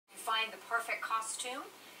find the perfect costume?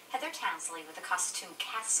 Heather Townsley with the Costume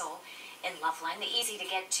Castle in Loveland. Easy to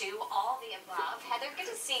get to, all the above. Heather, good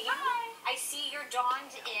to see you. Hi. I see you're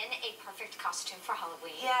donned in a perfect costume for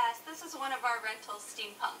Halloween. Yes, this is one of our rental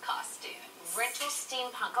steampunk costumes. Rental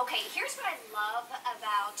steampunk. Okay, here's what I love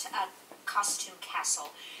about a Costume Castle.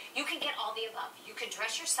 You can get all the above. You can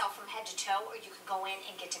dress yourself from head to toe, or you can go in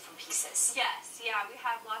and get different pieces. Yes, yeah, we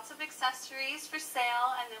have lots of accessories for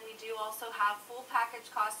sale, and then we do also have full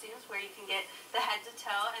package costumes where you can get the head to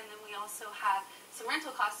toe, and then we also have some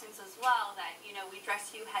rental costumes as well that, you know, we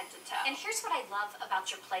dress you head to toe. And here's what I love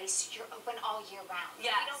about your place. You're open all year round.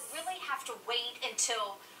 Yes. You don't really have to wait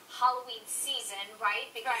until Halloween season,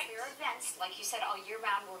 right? Because there are events, like you said, all year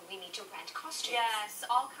round where we need to rent costumes. Yes,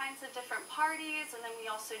 all kinds of different parties, and then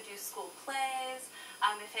we also do school plays.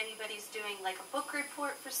 If anybody's doing like a book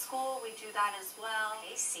report for school, we do that as well.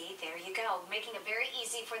 Okay, see, there you go. Making it very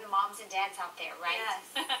easy for the moms and dads out there, right?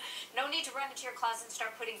 Yes. No need to run into your closet and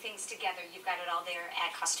start putting things together. You've got it all there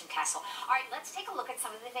at Costume Castle. All right, let's take a look at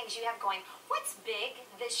some of the things you have going. What's big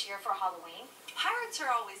this year for Halloween? Pirates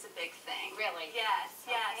are always a big thing. Really? Yes,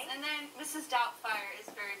 yes. Okay. And then Mrs. Doubtfire is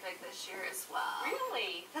very big this year as well.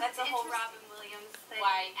 Really? That's the whole Robin Williams thing.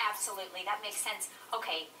 Why, absolutely. That makes sense.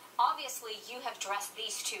 Okay, obviously you have dressed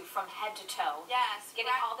these two from head to toe. Yes.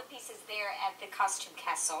 Getting all the pieces there at the Costume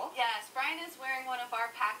Castle. Yes, Brian is wearing one of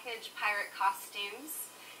our package pirate costumes.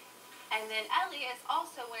 And then Ellie is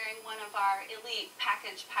also wearing one of our elite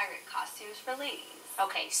package pirate costumes for ladies.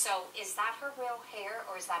 Okay, so is that her real hair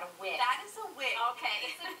or is that a wig? That is a wig. Okay.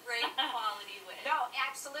 It's a great quality wig. No,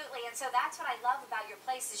 absolutely. And so that's what I love about your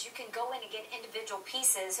place is you can go in and get individual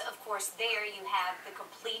pieces. Of course, there you have the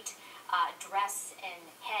complete dress and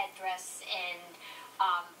headdress and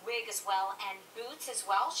wig as well, and boots as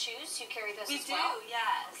well, shoes. You carry those as well? We do,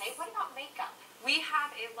 yes. Okay, what about makeup? We have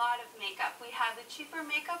a lot of makeup. We have the cheaper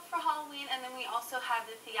makeup for Halloween, and then we also have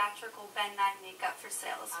the theatrical Ben 9 makeup for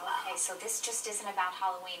sale as well. Okay, so this just isn't about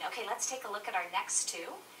Halloween. Okay, let's take a look at our next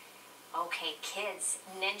two. Okay, kids.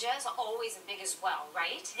 Ninja's always big as well,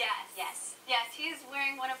 right? Yes. Yes. Yes, he is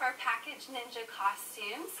wearing one of our package ninja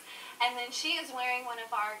costumes, and then she is wearing one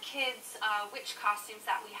of our kids' witch costumes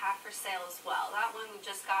that we have for sale as well. That one we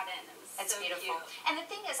just got in. It's so beautiful. Cute. And the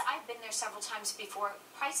thing is, I've been there several times before.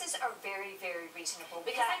 Prices are very, very reasonable.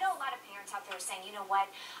 Because I know a lot of parents out there are saying, you know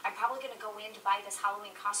what, I'm probably going to go in to buy this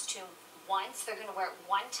Halloween costume once. They're going to wear it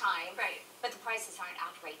one time. Right. But the prices aren't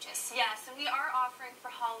outrageous. Yes, and we are offering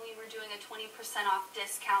for Halloween, we're doing a 20% off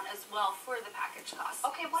discount as well for the package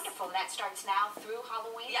costumes. Okay, wonderful. And that starts now through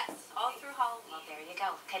Halloween? Yes, all through Halloween. Well, there you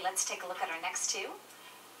go. Okay, let's take a look at our next two.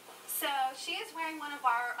 So she is wearing one of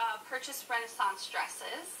our purchased Renaissance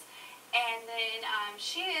dresses. And then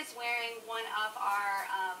she is wearing one of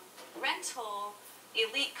our rental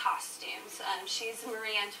elite costumes. She's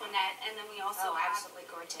Marie Antoinette, and then we also have absolutely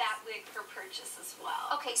gorgeous. That wig for purchase as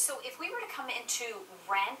well. Okay, so if we were to come in to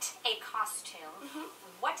rent a costume,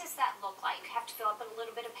 what does that look like? You have to fill up a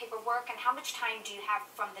little bit of paperwork, and how much time do you have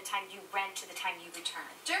from the time you rent to the time you return?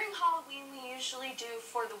 During Halloween, we usually do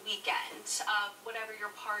for the weekend, whatever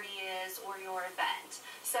your party is or your event.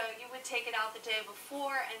 So you would take it out the day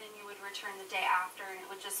before, and then you would return the day after, and it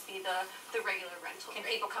would just be the regular rental Can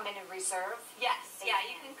rate. people come in and reserve? Yes. Yeah,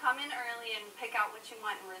 you can come in early and pick out what you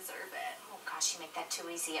want and reserve it. Oh, gosh, you make that too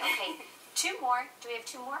easy. Okay, two more. Do we have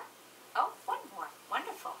two more? Oh, one more.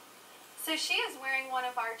 Wonderful. So she is wearing one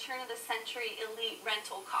of our turn-of-the-century elite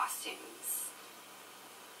rental costumes.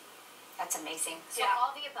 That's amazing. So Yeah.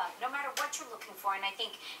 all the above, no matter what you're looking for, and I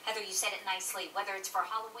think, Heather, you said it nicely, whether it's for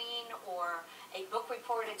Halloween or a book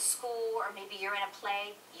report at school or maybe you're in a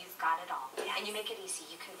play, you've got it all. Yes. And you make it easy.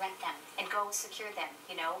 You can rent them and go secure them,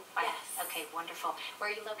 you know? Yes. Okay, wonderful.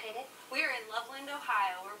 Where are you located? We are in Loveland,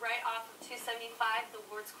 Ohio. We're right off of 275, the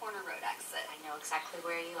Ward's Corner Road exit. I know exactly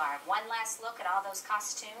where you are. One last look at all those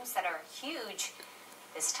costumes that are huge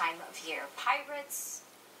this time of year. Pirates,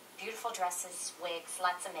 beautiful dresses, wigs,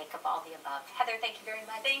 lots of makeup, all the above. Heather, thank you very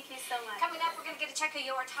much. Thank you so much. Coming up, we're going to get a check of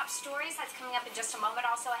your top stories. That's coming up in just a moment.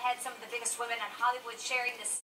 Also ahead, some of the biggest women in Hollywood sharing this